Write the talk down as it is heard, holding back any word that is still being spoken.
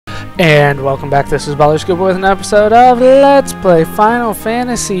And welcome back, this is Ballerscuba with an episode of Let's Play Final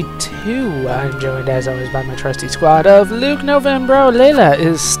Fantasy II. I'm joined as always by my trusty squad of Luke, Nova, and Bro. Layla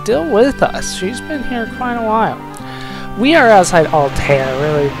is still with us. She's been here quite a while. We are outside Altair,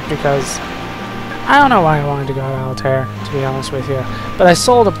 really, because I don't know why I wanted to go to Altair, to be honest with you. But I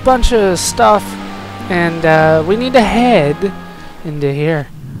sold a bunch of stuff, and we need to head into here.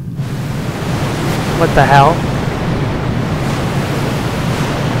 What the hell?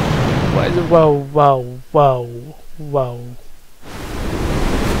 Whoa, whoa, whoa, whoa.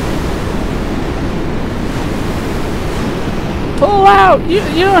 Pull out! You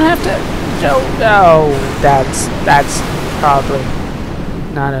don't have to... No, that's probably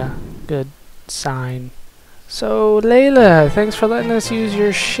not a good sign. So, Layla, thanks for letting us use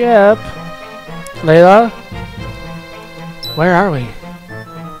your ship. Layla? Where are we?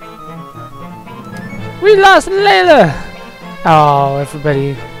 We lost Layla! Oh,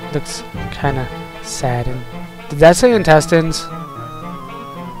 everybody looks kind of saddened. Did that say intestines?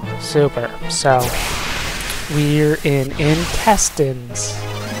 Super. So, we're in intestines.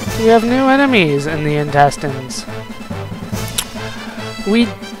 We have new enemies in the intestines. We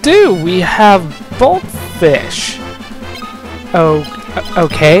do. We have boltfish. Oh,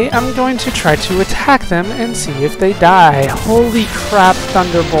 okay. I'm going to try to attack them and see if they die. Holy crap,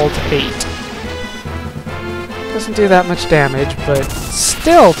 Thunderbolt 8. Doesn't do that much damage, but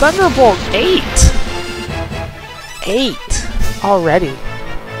still, Thunderbolt 8! 8 already.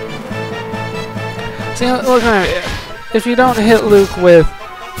 See, look, if you don't hit Luke with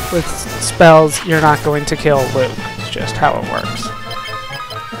spells, you're not going to kill Luke. It's just how it works.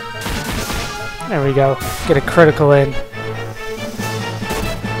 There we go. Get a critical in.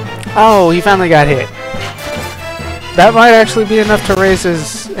 Oh, he finally got hit. That might actually be enough to raise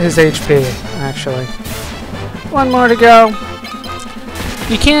his HP, actually. One more to go.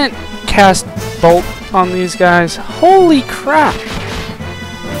 You can't cast Bolt on these guys. Holy crap!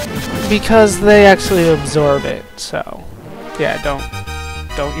 Because they actually absorb it. So, yeah,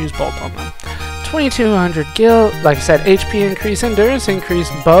 don't use Bolt on them. 2200 gil. Like I said, HP increase, endurance increase,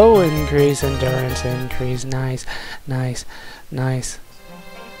 bow increase, endurance increase. Nice, nice, nice.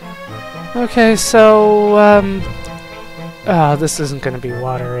 Okay, so this isn't going to be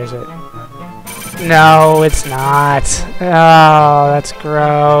water, is it? No, it's not. Oh, that's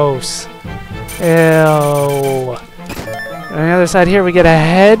gross. Ew. On the other side here, we get a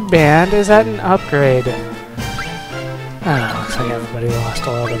headband. Is that an upgrade? Oh, looks like everybody lost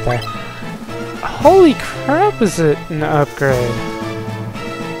a little bit there. Holy crap, is it an upgrade?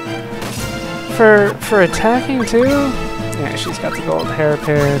 For attacking, too? Yeah, she's got the gold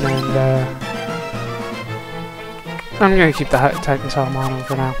hairpin, and, I'm gonna keep the Titan's helm on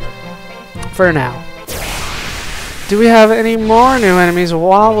for now. For now. Do we have any more new enemies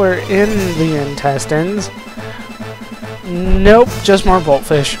while we're in the intestines? Nope, just more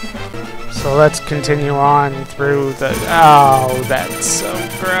boltfish. So let's continue on through the... Oh, that's so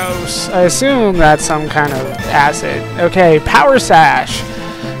gross. I assume that's some kind of acid. Okay, Power Sash.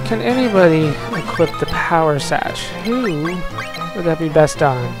 Can anybody equip the Power Sash? Who would that be best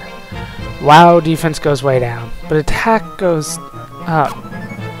on? Wow, defense goes way down, but attack goes up.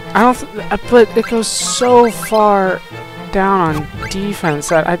 But it goes so far down on defense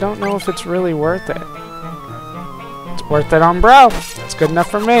that I don't know if it's really worth it. It's worth it on Bro. It's good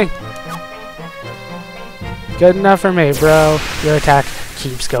enough for me. Good enough for me, Bro. Your attack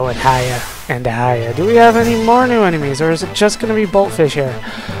keeps going higher and higher. Do we have any more new enemies, or is it just going to be Boltfish here?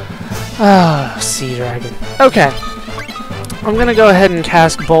 Oh, Sea Dragon. Okay. I'm going to go ahead and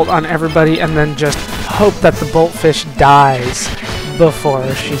cast Bolt on everybody and then just hope that the Boltfish dies before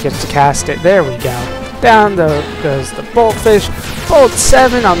she gets to cast it. There we go. Down goes the Boltfish. Bolt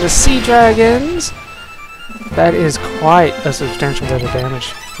 7 on the Sea Dragons. That is quite a substantial bit of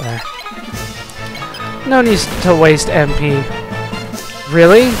damage there. No need to waste MP.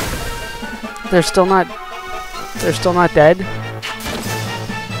 Really? They're still not dead?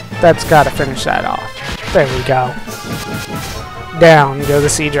 That's gotta finish that off. There we go. Down go the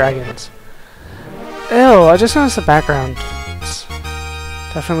Sea Dragons. Ew, I just noticed the background. It's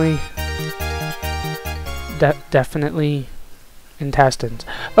definitely intestines.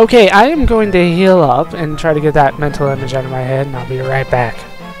 Okay, I am going to heal up and try to get that mental image out of my head, and I'll be right back.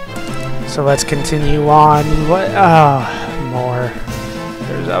 So let's continue on. What? Oh, more.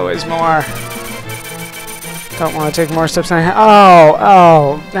 There's always more. Don't want to take more steps.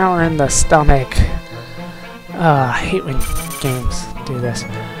 Oh, now we're in the stomach. I hate when games do this.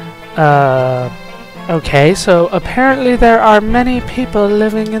 Okay, so apparently there are many people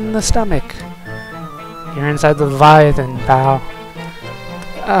living in the stomach. You're inside the Leviathan, pal.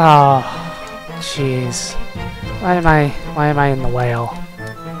 Oh, jeez. Why am I in the whale?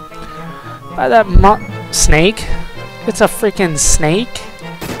 By that snake? It's a freaking snake?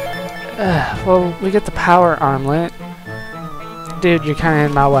 Well, we get the power armlet. Dude, you're kinda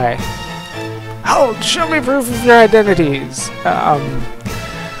in my way. Hold! Show me proof of your identities!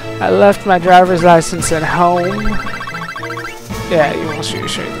 I left my driver's license at home. Yeah, you want to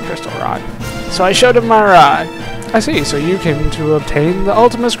show you the crystal rod. So I showed him my rod. I see, so you came to obtain the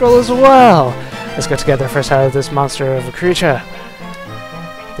ultimate scroll as well. Let's get together first out of this monster of a creature.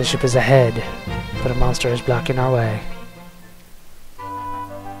 The ship is ahead, but a monster is blocking our way.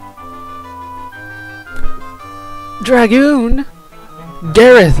 Dragoon!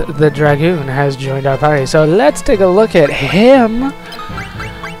 Gareth the Dragoon has joined our party, so let's take a look at him.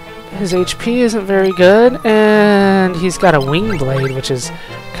 His HP isn't very good, and he's got a wing blade, which is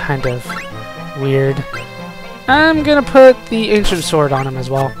kind of weird. I'm gonna put the ancient sword on him as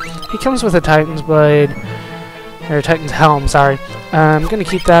well. He comes with a Titan's blade, or Titan's helm, sorry. I'm gonna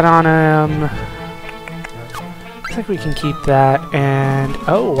keep that on him. I think we can keep that, and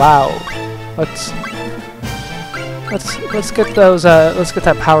oh wow, let's get those. Let's get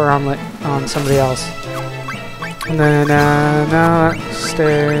that power armlet on somebody else. And then, no, that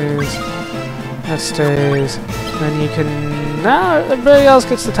stays. That stays. Then you can... No, everybody else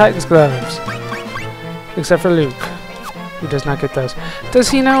gets the Titan's gloves. Except for Luke, who does not get those. Does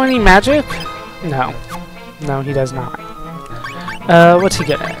he know any magic? No. No, he does not. What's he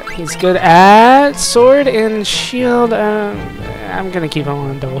good at? He's good at sword and shield. I'm going to keep him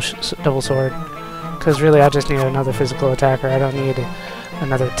on double sword. Because really, I just need another physical attacker. I don't need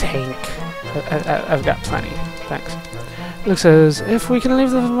another tank. I've got plenty. Thanks. Luke says, if we can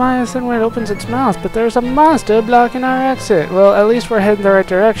leave the Leviathan when it opens its mouth, but there's a monster blocking our exit. Well, at least we're heading the right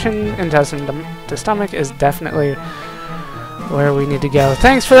direction. Intestine to stomach is definitely where we need to go.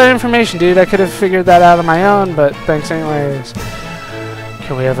 Thanks for that information, dude. I could have figured that out on my own, but thanks anyways.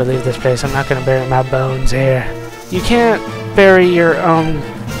 Can we ever leave this place? I'm not going to bury my bones here. You can't bury your own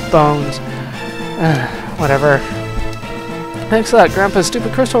bones. Whatever. Thanks a lot, Grandpa's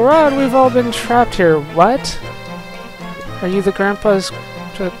stupid crystal rod. We've all been trapped here. What? Are you the grandpas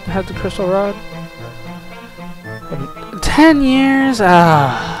that had the crystal rod? 10 years?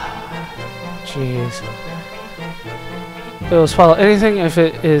 Ah. Jeez. It will swallow anything if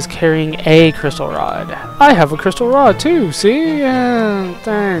it is carrying a crystal rod. I have a crystal rod too, see? Yeah,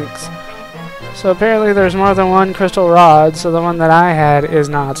 thanks. So apparently there's more than one crystal rod, so the one that I had is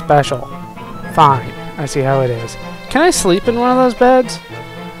not special. Fine. I see how it is. Can I sleep in one of those beds?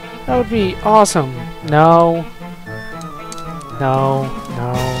 That would be awesome. No. No.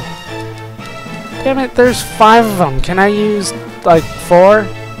 No. Damn it, there's 5 of them. Can I use, like, 4?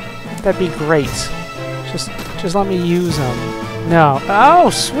 That'd be great. Just let me use them. No. Oh,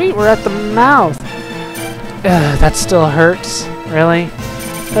 sweet, we're at the mouth. Ugh, that still hurts. Really?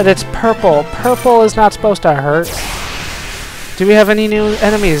 But it's purple. Purple is not supposed to hurt. Do we have any new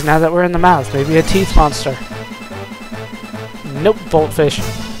enemies now that we're in the mouth? Maybe a teeth monster. Nope, boltfish.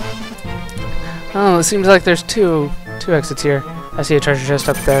 Oh, it seems like there's two exits here. I see a treasure chest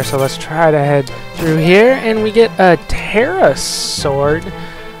up there, so let's try to head through here, and we get a Terra sword.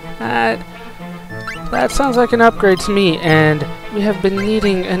 That sounds like an upgrade to me, and we have been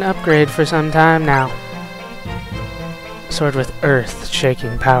needing an upgrade for some time now. Sword with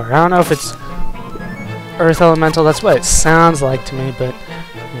earth-shaking power. I don't know if it's earth elemental. That's what it sounds like to me, but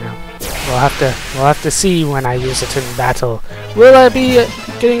you know, we'll have to see when I use it in battle. Will I be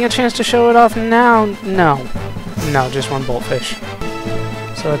getting a chance to show it off now? No. No, just one boltfish.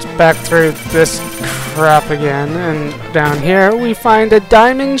 So let's back through this crap again, and down here we find a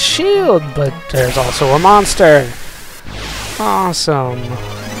diamond shield, but there's also a monster. Awesome.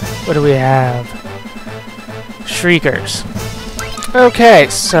 What do we have? Shriekers. Okay,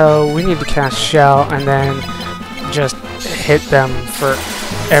 so we need to cast Shell and then just hit them for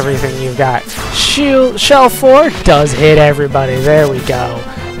everything you've got. Shell 4 does hit everybody. There we go.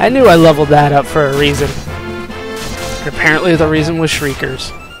 I knew I leveled that up for a reason. Apparently the reason was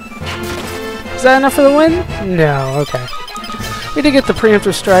Shriekers. Is that enough for the win? No, okay. We did get the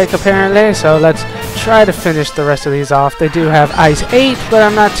preemptive strike apparently, so let's try to finish the rest of these off. They do have Ice 8, but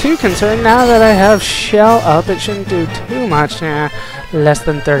I'm not too concerned now that I have Shell up. It shouldn't do too much. Less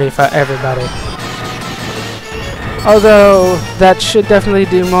than 30 for everybody. Although, that should definitely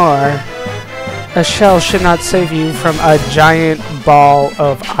do more. A shell should not save you from a giant ball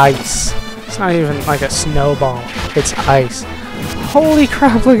of ice. It's not even like a snowball. It's ice. Holy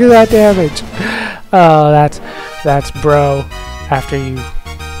crap, look at that damage. Oh, that's bro after you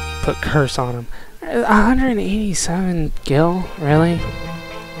put curse on him. 187 gil? Really?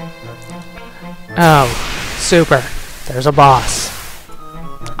 Oh, super. There's a boss.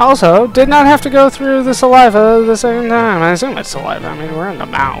 Also, did not have to go through the saliva the second time. I assume it's saliva. I mean, we're in the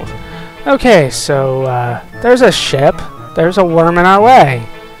mouth. Okay, so, there's a ship. There's a worm in our way.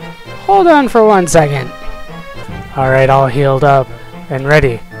 Hold on for 1 second. Alright, all healed up and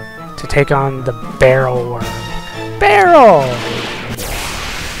ready to take on the barrel worm. Barrel!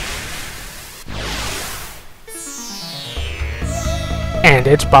 And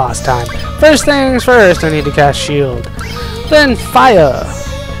it's boss time. First things first, I need to cast shield. Then fire.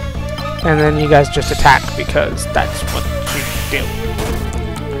 And then you guys just attack because that's what you do.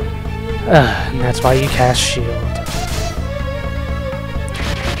 And that's why you cast shield.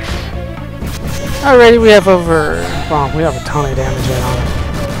 Alrighty, we have we have a ton of damage on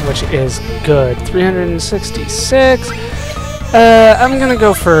it, which is good. 366. I'm gonna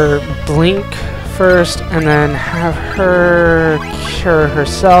go for Blink first, and then have her cure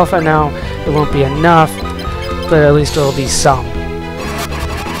herself. I know it won't be enough, but at least it'll be some.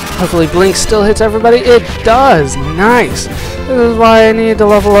 Hopefully Blink still hits everybody. It does! Nice! This is why I need to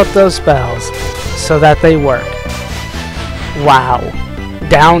level up those spells, so that they work. Wow.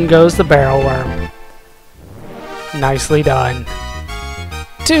 Down goes the barrel worm. Nicely done.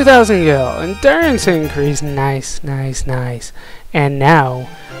 2,000 gil. Endurance increase. Nice, nice, nice. And now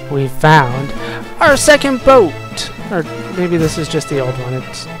we've found our second boat. Or maybe this is just the old one.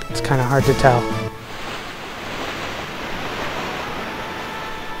 It's kind of hard to tell.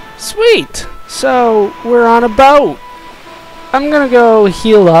 Sweet! So, we're on a boat. I'm gonna go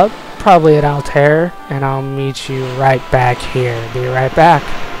heal up, probably at Altair, and I'll meet you right back here. Be right back.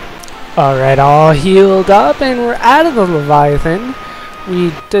 Alright, all healed up, and we're out of the Leviathan.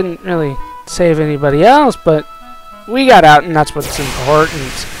 We didn't really save anybody else, but we got out, and that's what's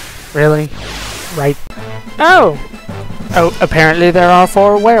important. Really? Right? Oh! Oh, apparently there are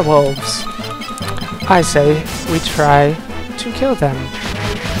 4 werewolves. I say we try to kill them.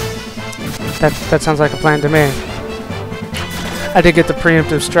 That sounds like a plan to me. I did get the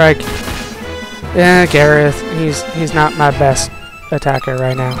preemptive strike. Yeah, Gareth, he's not my best attacker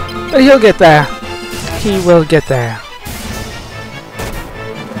right now. But he'll get there. He will get there.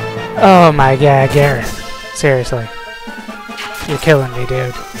 Oh my god, Gareth. Seriously. You're killing me,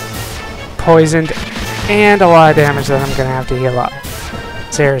 dude. Poisoned and a lot of damage that I'm gonna have to heal up.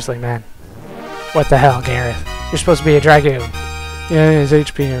 Seriously, man. What the hell, Gareth? You're supposed to be a dragoon. Yeah, his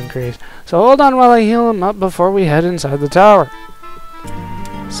HP increased. So hold on while I heal him up before we head inside the tower.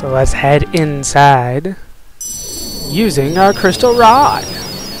 So let's head inside using our crystal rod.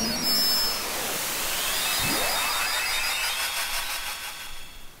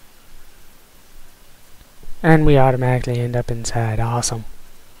 And we automatically end up inside. Awesome.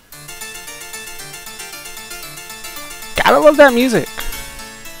 Gotta love that music.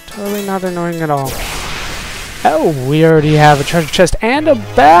 Totally not annoying at all. Oh, we already have a treasure chest and a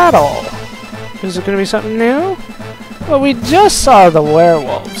battle. Is it going to be something new? Well, we just saw the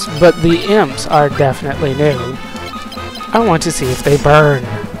werewolves, but the imps are definitely new. I want to see if they burn.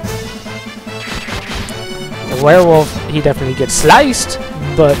 The werewolf, he definitely gets sliced,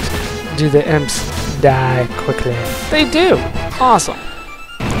 but do the imps die quickly? They do. Awesome.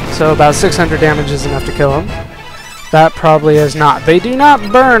 So about 600 damage is enough to kill them. That probably is not. They do not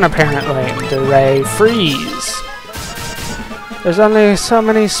burn, apparently. Do they freeze? There's only so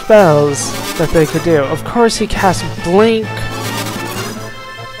many spells that they could do. Of course he casts Blink.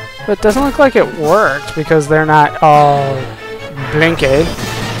 But it doesn't look like it worked because they're not all blinky.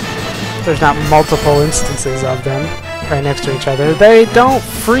 There's not multiple instances of them right next to each other. They don't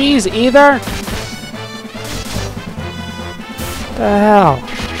freeze either? The hell?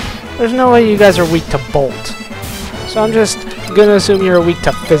 There's no way you guys are weak to Bolt. So I'm just gonna assume you're weak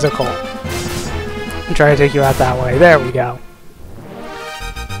to physical. And try to take you out that way. There we go.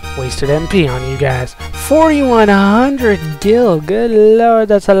 Wasted MP on you guys. 4,100 gil. Good lord,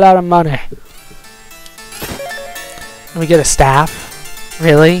 that's a lot of money. And we get a staff?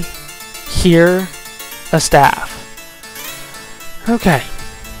 Really? Here? A staff. Okay.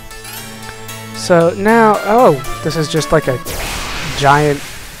 So now, oh, this is just like a giant,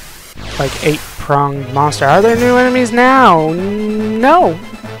 like 8-pronged monster. Are there new enemies now? No.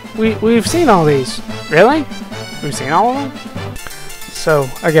 We've seen all these. Really? We've seen all of them? So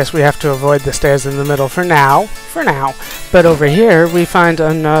I guess we have to avoid the stairs in the middle for now. For now. But over here we find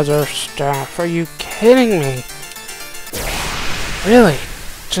another staff. Are you kidding me? Really?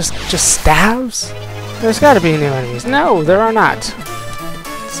 Just staves? There's got to be new enemies. No, there are not.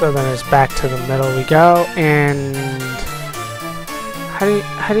 So then it's back to the middle we go, and how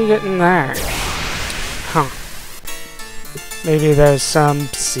do you get in there? Huh. Maybe there's some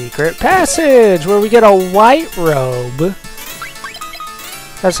secret passage where we get a white robe.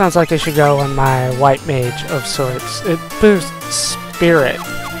 That sounds like it should go on my white mage of sorts. It boosts spirit.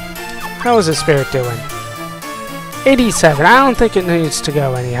 How is the spirit doing? 87. I don't think it needs to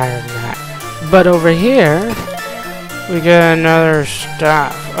go any higher than that. But over here, we get another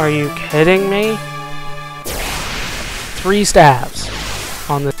staff. Are you kidding me? 3 staffs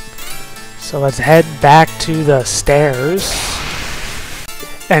on the. So let's head back to the stairs.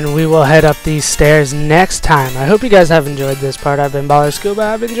 And we will head up these stairs next time. I hope you guys have enjoyed this part. I've been Baller Scuba.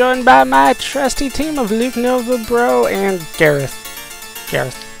 I've been joined by my trusty team of Luke, Nova, Bro, and Gareth.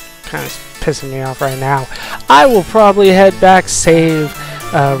 Gareth kind of pissing me off right now. I will probably head back, save,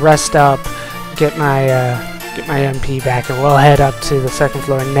 rest up, get my MP back, and we'll head up to the 2nd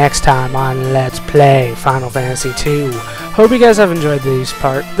floor next time on Let's Play Final Fantasy II. Hope you guys have enjoyed this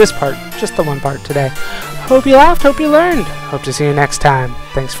part, just the one part today. Hope you laughed, hope you learned. Hope to see you next time.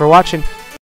 Thanks for watching.